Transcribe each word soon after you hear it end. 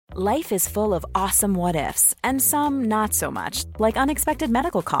Life is full of awesome what-ifs, and some not so much, like unexpected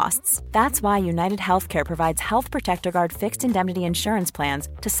medical costs. That's why United Healthcare provides Health Protector Guard fixed indemnity insurance plans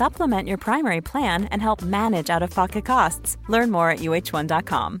to supplement your primary plan and help manage out-of-pocket costs. Learn more at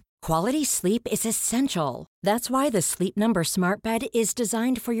uh1.com. Quality sleep is essential. That's why the Sleep Number Smart Bed is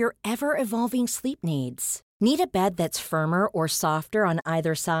designed for your ever-evolving sleep needs. Need a bed that's firmer or softer on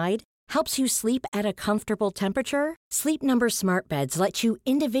either side? Helps you sleep at a comfortable temperature? Sleep Number Smart Beds let you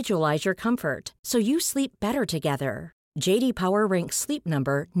individualize your comfort, so you sleep better together. J.D. Power ranks Sleep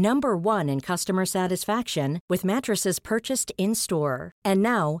Number number 1 in customer satisfaction with mattresses purchased in-store. And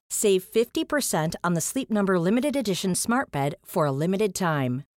now, save 50% on the Sleep Number Limited Edition Smart Bed for a limited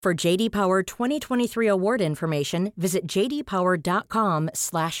time. For J.D. Power 2023 award information, visit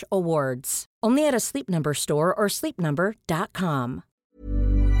jdpower.com/awards. Only at a Sleep Number store or sleepnumber.com.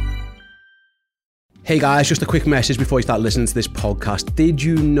 Hey guys, just a quick message before you start listening to this podcast. Did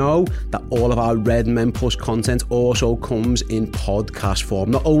you know that all of our Red Men Plus content also comes in podcast form?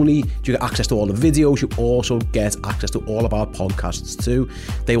 Not only do you get access to all the videos, you also get access to all of our podcasts too.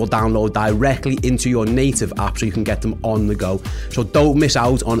 They will download directly into your native app so you can get them on the go. So don't miss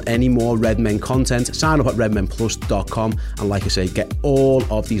out on any more Red Men content. Sign up at redmenplus.com and like I say, get all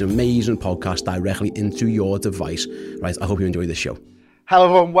of these amazing podcasts directly into your device. Right, I hope you enjoy this show. Hello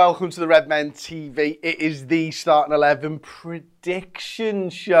everyone, welcome to the Red Men TV. It is the Starting 11 prediction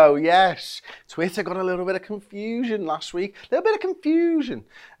show. Yes, Twitter got a little bit of confusion last week. A little bit of confusion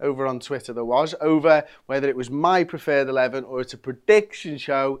over on Twitter there was, over whether it was my preferred 11 or it's a prediction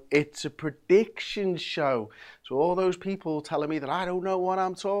show. It's a prediction show. So all those people telling me that I don't know what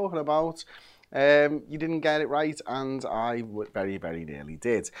I'm talking about, you didn't get it right, and I very, very nearly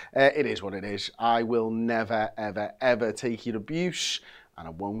did. It is what it is. I will never, ever, ever take your abuse, and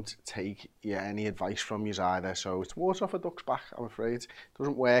I won't take any advice from you either. So it's water off a duck's back, I'm afraid. It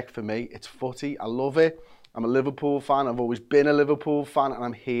doesn't work for me. It's footy. I love it. I'm a Liverpool fan. I've always been a Liverpool fan, and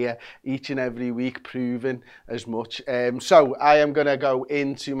I'm here each and every week proving as much. So I am going to go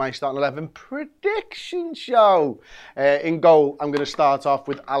into my Starting 11 prediction show. In goal, I'm going to start off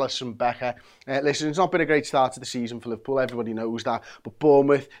with Alisson Becker. Listen, it's not been a great start to the season for Liverpool. Everybody knows that. But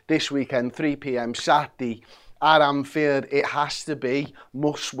Bournemouth this weekend, 3 p.m. Saturday, at Anfield, it has to be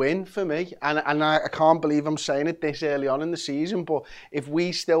must win for me. And I can't believe I'm saying it this early on in the season, but if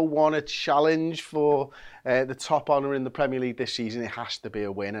we still want to challenge for the top honour in the Premier League this season, it has to be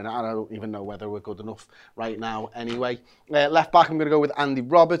a win. And I don't even know whether we're good enough right now anyway. Left back, I'm going to go with Andy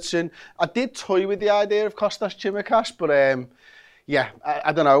Robertson. I did toy with the idea of Kostas Tsimikas, but yeah,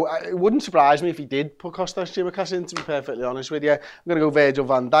 I don't know. It wouldn't surprise me if he did put Kostas Tsimikas in, to be perfectly honest with you. I'm going to go Virgil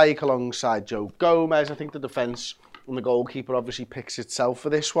van Dijk alongside Joe Gomez. I think the defence and the goalkeeper obviously picks itself for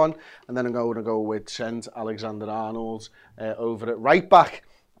this one. And then I'm going to go with Trent Alexander-Arnold over at right back.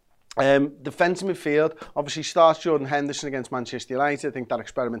 Defence midfield, obviously starts Jordan Henderson against Manchester United. I think that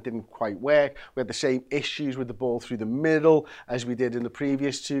experiment didn't quite work. We had the same issues with the ball through the middle as we did in the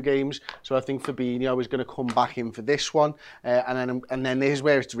previous 2 games. So I think Fabinho is going to come back in for this one. And then this is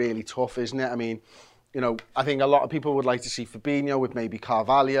where it's really tough, isn't it? I mean, you know, I think a lot of people would like to see Fabinho with maybe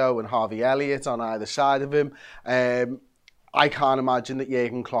Carvalho and Harvey Elliott on either side of him. I can't imagine that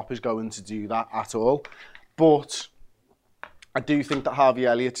Jurgen Klopp is going to do that at all. But I do think that Harvey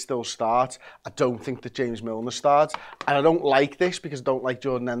Elliott still starts. I don't think that James Milner starts. And I don't like this because I don't like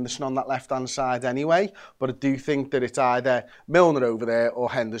Jordan Henderson on that left-hand side anyway. But I do think that it's either Milner over there or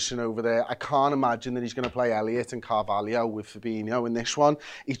Henderson over there. I can't imagine that he's going to play Elliott and Carvalho with Fabinho in this one.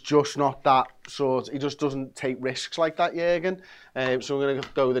 He's just not that sort. He just doesn't take risks like that, Jurgen. So I'm going to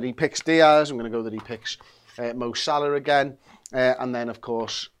go that he picks Diaz. I'm going to go that he picks Mo Salah again. And then, of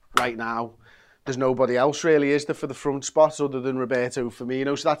course, right now, there's nobody else really, is there, for the front spot other than Roberto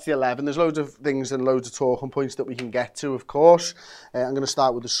Firmino. So that's the 11. There's loads of things and loads of talking points that we can get to, of course. I'm going to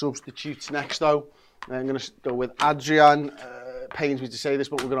start with the substitutes next, though. I'm going to go with Adrian. Pains me to say this,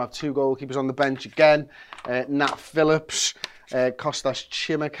 but we're going to have 2 goalkeepers on the bench again. Nat Phillips, Kostas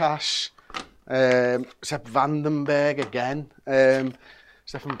Tsimikas, Sepp Vandenberg again,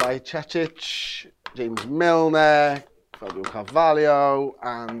 Stefan Bajcetic, James Milner, Fabio Carvalho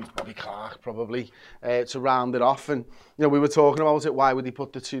and Bobby Clark probably to round it off. And you know, we were talking about it, why would he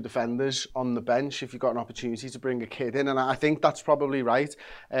put the 2 defenders on the bench if you've got an opportunity to bring a kid in? And I think that's probably right.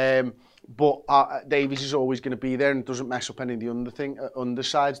 But Davies is always going to be there and doesn't mess up any of the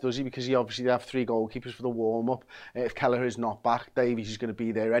undersides, does he? Because he obviously have 3 goalkeepers for the warm-up. If Kelleher is not back, Davies is going to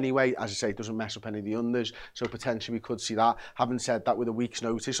be there anyway. As I say, doesn't mess up any of the unders, so potentially we could see that. Having said that, with a week's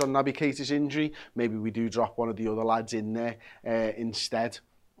notice on Naby Keita's injury, maybe we do drop one of the other lads in there instead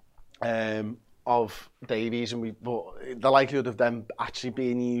of Davies, but the likelihood of them actually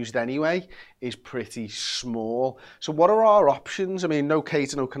being used anyway is pretty small. So what are our options? I mean, no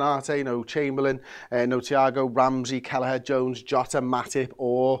Keita, no Konate, no Chamberlain, no Thiago, Ramsey, Kelleher, Jones, Jota, Matip,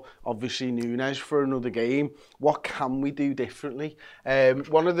 or obviously Nunes for another game. What can we do differently?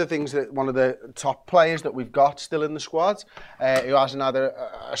 One of the things that one of the top players that we've got still in the squad, who hasn't had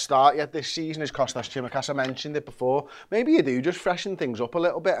a start yet this season, is Kostas Tsimikas. I mentioned it before. Maybe you do just freshen things up a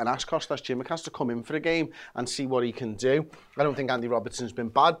little bit and ask Kostas Tsimikas to come in for a game and see what he can do. I don't think Andy Robertson's been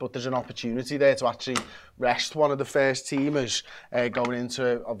bad, but there's an opportunity there to actually rest one of the first teamers going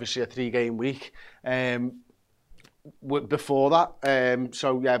into obviously a 3-game week before that.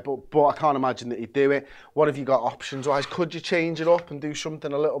 So yeah, but I can't imagine that he'd do it. What have you got options wise? Could you change it up and do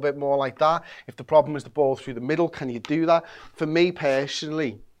something a little bit more like that? If the problem is the ball through the middle, can you do that? For me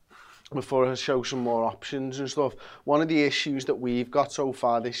personally, before I show some more options and stuff, one of the issues that we've got so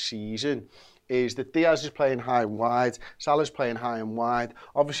far this season is that Diaz is playing high and wide, Salah's playing high and wide.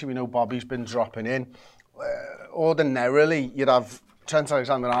 Obviously, we know Bobby's been dropping in. Ordinarily, you'd have Trent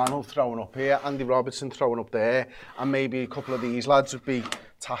Alexander-Arnold throwing up here, Andy Robertson throwing up there, and maybe a couple of these lads would be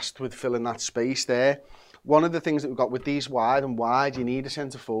tasked with filling that space there. One of the things that we've got with these wide, you need a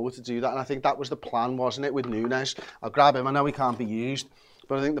centre-forward to do that, and I think that was the plan, wasn't it, with Nunes? I'll grab him, I know he can't be used,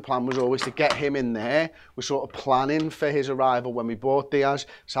 but I think the plan was always to get him in there. We're sort of planning for his arrival when we bought Diaz.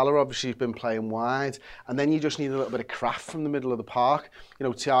 Salah obviously has been playing wide, and then you just need a little bit of craft from the middle of the park. You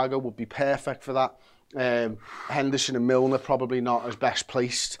know, Thiago would be perfect for that. Henderson and Milner probably not as best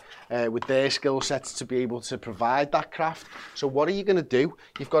placed with their skill sets to be able to provide that craft. So what are you going to do?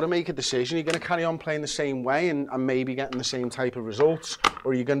 You've got to make a decision. You're going to carry on playing the same way and maybe getting the same type of results,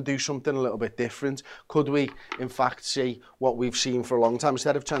 or are you going to do something a little bit different? Could we, in fact, see what we've seen for a long time?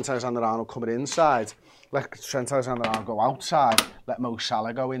 Instead of Trent Alexander-Arnold coming inside, let Trent Alexander-Arnold go outside, let Mo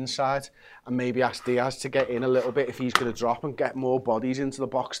Salah go inside, and maybe ask Diaz to get in a little bit if he's going to drop and get more bodies into the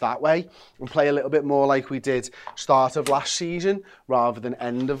box that way, and play a little bit more like we did start of last season rather than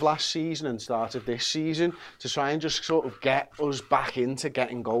end of last season and start of this season, to try and just sort of get us back into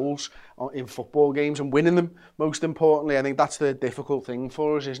getting goals in football games and winning them. Most importantly, I think that's the difficult thing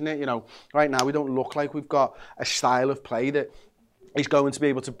for us, isn't it? You know, right now we don't look like we've got a style of play that he's going to be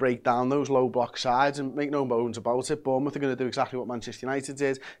able to break down those low block sides, and make no bones about it. Bournemouth are going to do exactly what Manchester United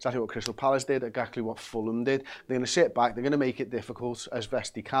did, exactly what Crystal Palace did, exactly what Fulham did. They're going to sit back, they're going to make it difficult as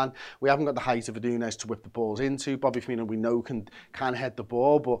best they can. We haven't got the height of Nunes to whip the balls into. Bobby Firmino, we know, can head the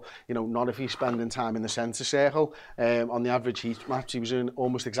ball, but you know, not if he's spending time in the centre circle. On the average heat match, he was in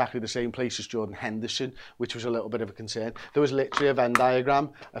almost exactly the same place as Jordan Henderson, which was a little bit of a concern. There was literally a Venn diagram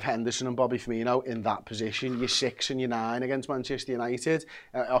of Henderson and Bobby Firmino in that position. Your 6 and your 9 against Manchester United,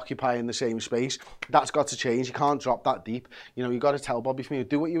 occupying the same space. That's got to change. You can't drop that deep. You know, you've got to tell Bobby Firmino,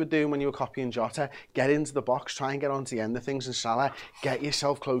 do what you were doing when you were copying Jota, get into the box, try and get onto the end of things, and Salah, get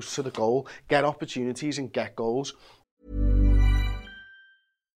yourself close to the goal, get opportunities and get goals.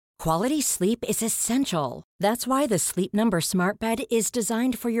 Quality sleep is essential. That's why the Sleep Number Smart Bed is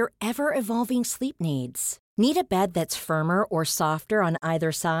designed for your ever-evolving sleep needs. Need a bed that's firmer or softer on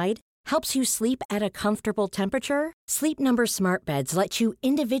either side? Helps you sleep at a comfortable temperature? Sleep Number Smart Beds let you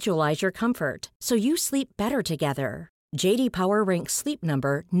individualize your comfort, so you sleep better together. J.D. Power ranks Sleep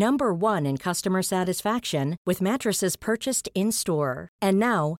Number number 1 in customer satisfaction with mattresses purchased in-store. And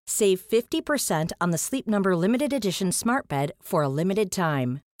now, save 50% on the Sleep Number Limited Edition Smart Bed for a limited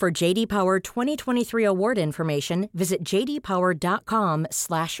time. For J.D. Power 2023 award information, visit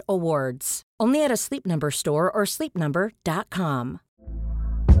jdpower.com/awards. Only at a Sleep Number store or sleepnumber.com.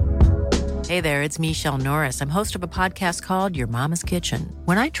 Hey there, it's Michelle Norris. I'm host of a podcast called Your Mama's Kitchen.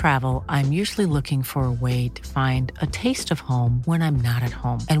 When I travel, I'm usually looking for a way to find a taste of home when I'm not at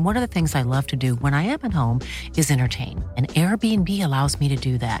home. And one of the things I love to do when I am at home is entertain. And Airbnb allows me to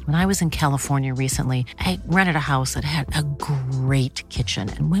do that. When I was in California recently, I rented a house that had a great kitchen.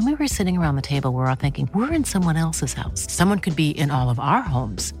 And when we were sitting around the table, we were all thinking, we're in someone else's house. Someone could be in all of our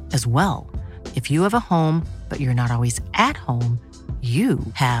homes as well. If you have a home, but you're not always at home, you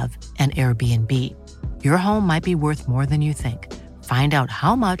have an Airbnb. Your home might be worth more than you think. Find out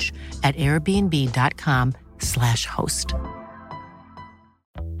how much at airbnb.com/host.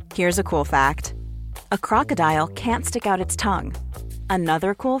 Here's a cool fact. A crocodile can't stick out its tongue.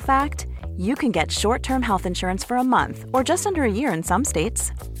 Another cool fact, you can get short-term health insurance for a month or just under a year in some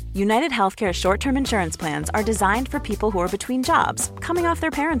states. United Healthcare short-term insurance plans are designed for people who are between jobs, coming off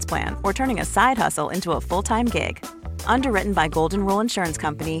their parents' plan, or turning a side hustle into a full-time gig. Underwritten by Golden Rule Insurance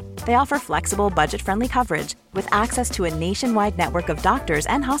Company, they offer flexible, budget-friendly coverage with access to a nationwide network of doctors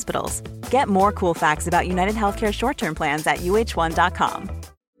and hospitals. Get more cool facts about United Healthcare short-term plans at uh1.com.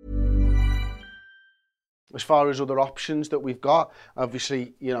 as far as other options that we've got,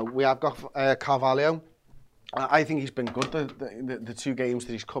 obviously, you know, we have got Carvalho. I think he's been good the 2 games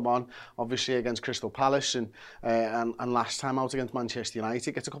that he's come on, obviously against Crystal Palace and last time out against Manchester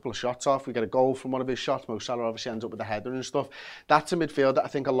United. Gets a couple of shots off. We get a goal from one of his shots. Mo Salah obviously ends up with the header and stuff. That's a midfield that I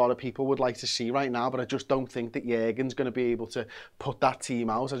think a lot of people would like to see right now, but I just don't think that Jurgen's going to be able to put that team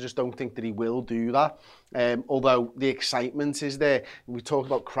out. I just don't think that he will do that. Although the excitement is there. We talk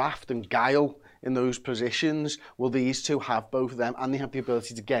about craft and guile in those positions. Well, these two have both of them, and they have the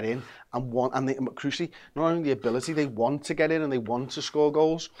ability to get in and they, crucially, not only the ability, they want to get in and they want to score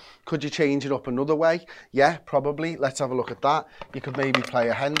goals. Could you change it up another way? Yeah, probably. Let's have a look at that. You could maybe play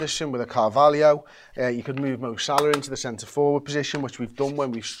a Henderson with a Carvalho. You could move Mo Salah into the centre forward position, which we've done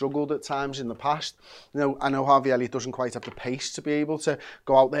when we've struggled at times in the past. You know, I know Harvey Elliott doesn't quite have the pace to be able to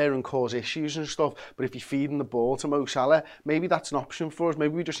go out there and cause issues and stuff, but if you're feeding the ball to Mo Salah, maybe that's an option for us.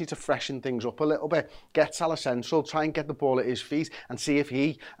 Maybe we just need to freshen things up a little bit. Get Salah central, try and get the ball at his feet and see if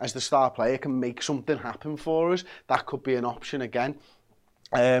he, as the star player, can make something happen for us. That could be an option again.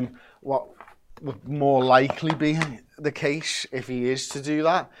 What would more likely be the case if he is to do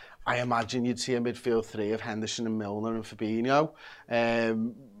that? I imagine you'd see a midfield 3 of Henderson and Milner and Fabinho.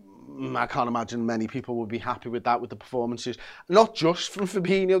 I can't imagine many people would be happy with that, with the performances, not just from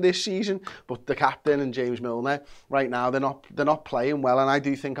Fabinho this season, but the captain and James Milner. Right now, they're not playing well, and I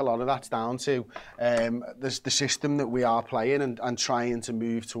do think a lot of that's down to the system that we are playing and trying to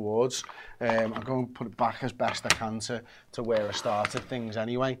move towards. I'm going to put it back as best I can to where I started things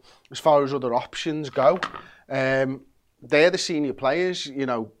anyway. As far as other options go, they're the senior players. You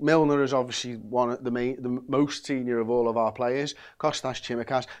know, Milner is obviously one of the most senior of all of our players. Kostas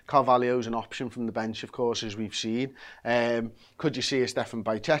Tsimikas, Carvalho's an option from the bench, of course, as we've seen. Could you see a Stefan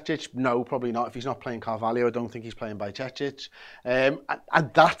Bajcetic? No, probably not. If he's not playing Carvalho, I don't think he's playing Bajcetic. And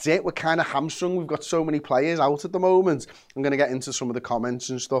that's it. We're kind of hamstrung. We've got so many players out at the moment. I'm going to get into some of the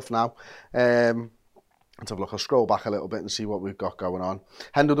comments and stuff now. Let's have a look. I'll scroll back a little bit and see what we've got going on.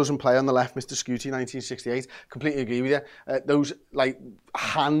 Hendo doesn't play on the left, Mr. Scooty, 1968. Completely agree with you. Those, like,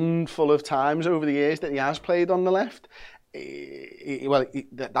 handful of times over the years that he has played on the left,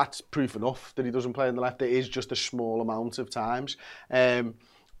 that's proof enough that he doesn't play on the left. It is just a small amount of times.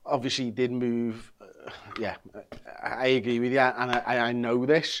 Obviously, he did move. Yeah, I agree with you, and I know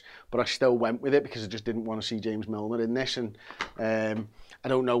this, but I still went with it because I just didn't want to see James Milner in this. And I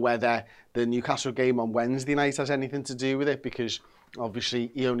don't know whether the Newcastle game on Wednesday night has anything to do with it, because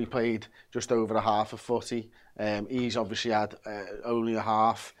obviously he only played just over a half of footy. He's obviously had only a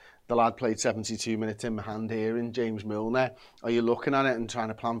half. The lad played 72 minutes in my hand here in James Milner. Are you looking at it and trying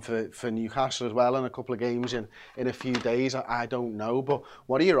to plan for Newcastle as well in a couple of games in a few days? I don't know, but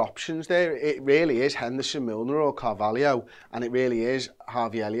what are your options there? It really is Henderson, Milner or Carvalho, and it really is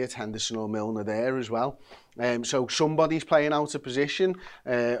Harvey Elliott, Henderson or Milner there as well. So somebody's playing out of position,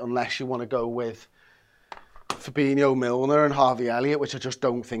 unless you want to go with Fabinho, Milner and Harvey Elliott, which I just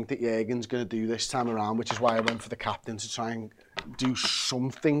don't think that Jurgen's going to do this time around, which is why I went for the captain to try and do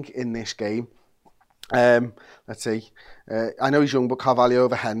something in this game. Let's see. I know he's young, but Carvalho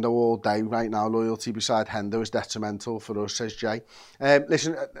over Hendo all day right now. Loyalty beside Hendo is detrimental for us, says Jay.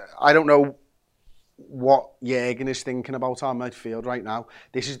 Listen, I don't know what Jurgen is thinking about our midfield right now.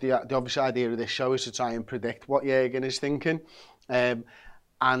 This is the obvious idea of this show, is to try and predict what Jurgen is thinking.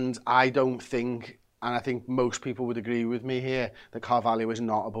 And I don't think, and I think most people would agree with me here, that Carvalho is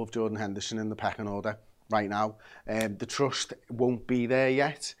not above Jordan Henderson in the pecking order right now. The trust won't be there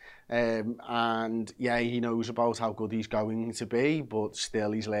yet. And yeah, he knows about how good he's going to be, but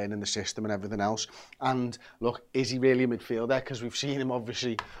still he's learning the system and everything else. And look, is he really a midfielder? Because we've seen him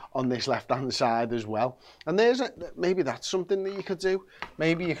obviously on this left-hand side as well. And maybe that's something that you could do.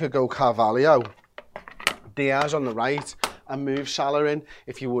 Maybe you could go Carvalho, Diaz on the right, and move Salah in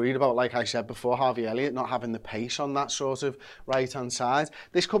if you're worried about, like I said before, Harvey Elliott not having the pace on that sort of right-hand side.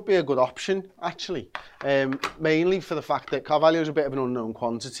 This could be a good option, actually, mainly for the fact that Carvalho's a bit of an unknown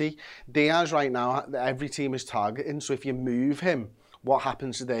quantity. Diaz right now, every team is targeting, so if you move him, what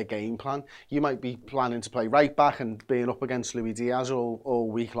happens to their game plan? You might be planning to play right back and being up against Luis Diaz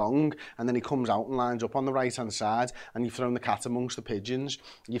all week long, and then he comes out and lines up on the right-hand side, and you've thrown the cat amongst the pigeons.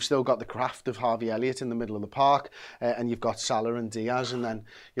 You've still got the craft of Harvey Elliott in the middle of the park, and you've got Salah and Diaz, and then,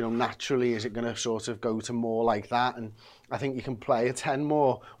 you know, naturally, is it going to sort of go to more like that? And I think you can play a 10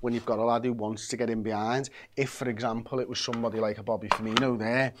 more when you've got a lad who wants to get in behind. If, for example, it was somebody like a Bobby Firmino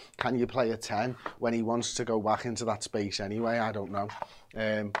there, can you play a 10 when he wants to go back into that space anyway? I don't know.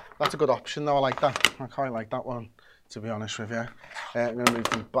 That's a good option, though. I like that. I quite like that one, to be honest with you. I'm going to move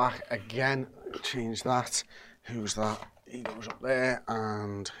them back again. Change that. Who's that? He goes up there,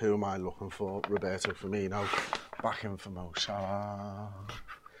 and who am I looking for? Roberto Firmino, back in for Mo Salah.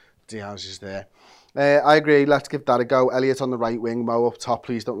 Diaz is there. I agree, let's give that a go. Elliott on the right wing, Mo up top.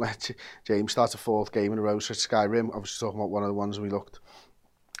 Please don't let James start a fourth game in a row for Skyrim. Obviously talking about one of the ones we looked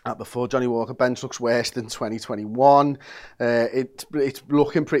at before. Johnny Walker, bench looks worse than 2021. It's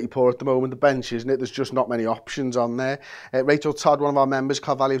looking pretty poor at the moment, the bench, isn't it? There's just not many options on there. Rachel Todd, one of our members,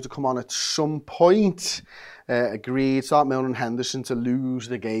 Carvalho to come on at some point. Agreed. Start Milner and Henderson to lose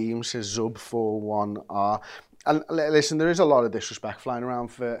the game, says Zub 41R. And listen, there is a lot of disrespect flying around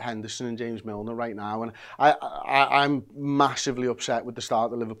for Henderson and James Milner right now, and I'm massively upset with the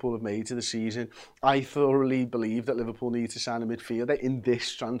start that Liverpool have made to the season. I thoroughly believe that Liverpool need to sign a midfielder in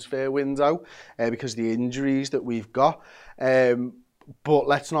this transfer window because of the injuries that we've got. But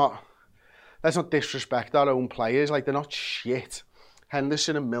let's not disrespect our own players. Like, they're not shit.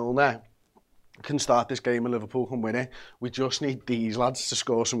 Henderson and Milner can start this game and Liverpool can win it. We just need these lads to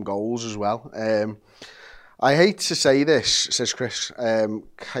score some goals as well. I hate to say this, says Chris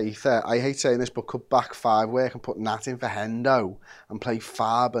Keither. I hate saying this, but could back five work and put Nat in for Hendo and play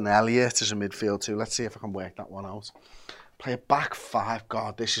Fab and Elliott as a midfield too? Let's see if I can work that one out. Play a back five.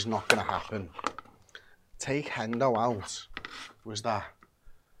 God, this is not going to happen. Take Hendo out. Was that?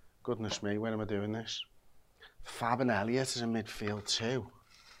 Goodness me, when am I doing this? Fab and Elliott as a midfield too.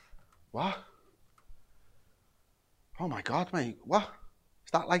 What? Oh my God, mate. What?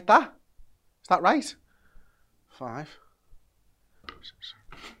 Is that like that? Is that right? 5.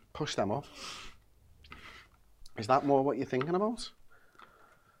 Push them up. Is that more what you're thinking about?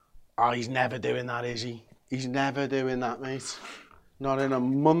 Oh, he's never doing that, is he? He's never doing that, mate. Not in a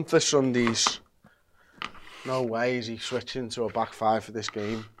month of Sundays. No way is he switching to a back five for this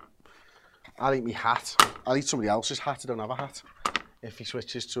game. I'll eat me hat. I'll eat somebody else's hat. I don't have a hat. If he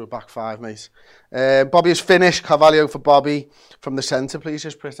switches to a back five, mate. Bobby is finished. Carvalho for Bobby from the centre, please,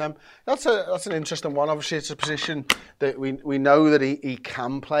 says Pritam. That's an interesting one. Obviously, it's a position that we know that he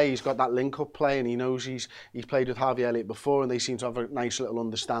can play. He's got that link-up play, and he knows he's played with Harvey Elliott before, and they seem to have a nice little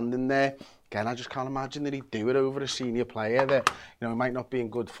understanding there. Again, I just can't imagine that he'd do it over a senior player that, he might not be in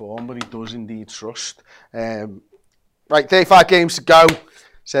good form, but he does indeed trust. Right, 35 games to go,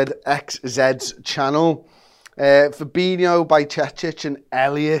 said XZ's channel. Fabinho by Chechic and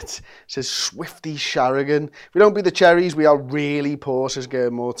Elliott, says Swifty Sharagan. If we don't beat the Cherries, we are really poor, says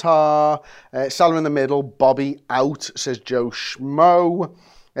Gerd Mortar. Salah in the middle, Bobby out, says Joe Schmo.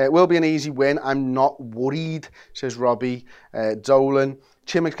 It will be an easy win. I'm not worried, says Robbie Dolan.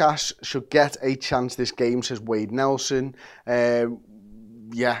 Chimikas should get a chance this game, says Wade Nelson.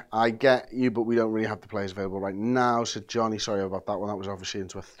 Yeah, I get you, but we don't really have the players available right now, said Johnny. Sorry about that one. That was obviously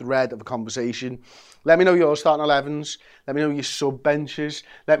into a thread of a conversation. Let me know your starting 11s. Let me know your sub-benches.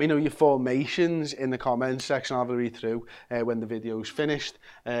 Let me know your formations in the comments section. I'll have a read through when the video's finished.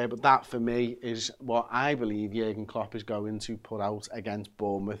 But that, for me, is what I believe Jurgen Klopp is going to put out against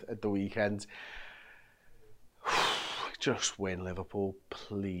Bournemouth at the weekend. Just win, Liverpool,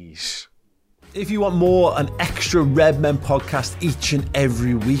 please. If you want more, an extra Redmen podcast each and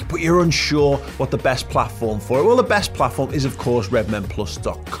every week, but you're unsure what the best platform for it, well, the best platform is, of course,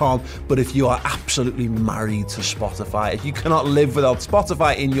 redmenplus.com. But if you are absolutely married to Spotify, if you cannot live without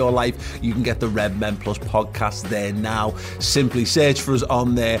Spotify in your life, you can get the Redmen Plus podcast there now. Simply search for us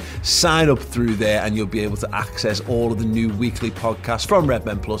on there, sign up through there, and you'll be able to access all of the new weekly podcasts from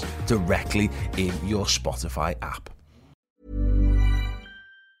Redmen Plus directly in your Spotify app.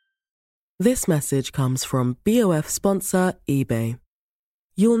 This message comes from BOF sponsor eBay.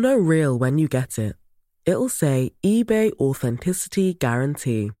 You'll know real when you get it. It'll say eBay Authenticity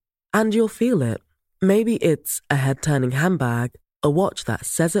Guarantee. And you'll feel it. Maybe it's a head-turning handbag, a watch that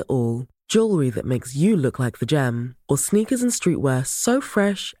says it all, jewelry that makes you look like the gem, or sneakers and streetwear so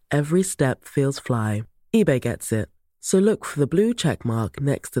fresh every step feels fly. eBay gets it. So look for the blue check mark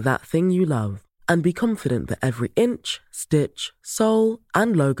next to that thing you love. And be confident that every inch, stitch, sole,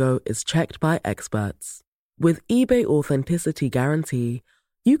 and logo is checked by experts. With eBay Authenticity Guarantee,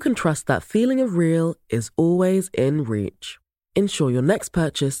 you can trust that feeling of real is always in reach. Ensure your next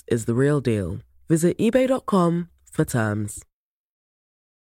purchase is the real deal. Visit ebay.com for terms.